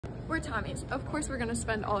We're Tommies. Of course we're gonna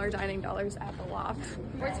spend all our dining dollars at the loft.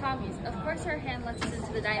 We're Tommies. Of course our hand lets us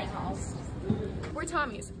into the dining halls. We're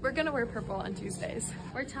Tommies. We're gonna wear purple on Tuesdays.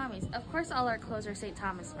 We're Tommies. Of course all our clothes are St.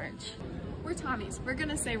 Thomas merch. We're Tommies. We're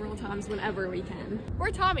gonna say Roll Toms whenever we can.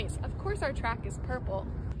 We're Tommies. Of course our track is purple.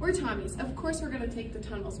 We're Tommies. Of course we're gonna take the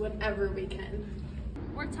tunnels whenever we can.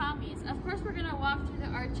 We're Tommies. Of course we're gonna walk through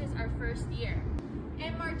the arches our first year.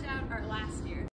 And march out our last year.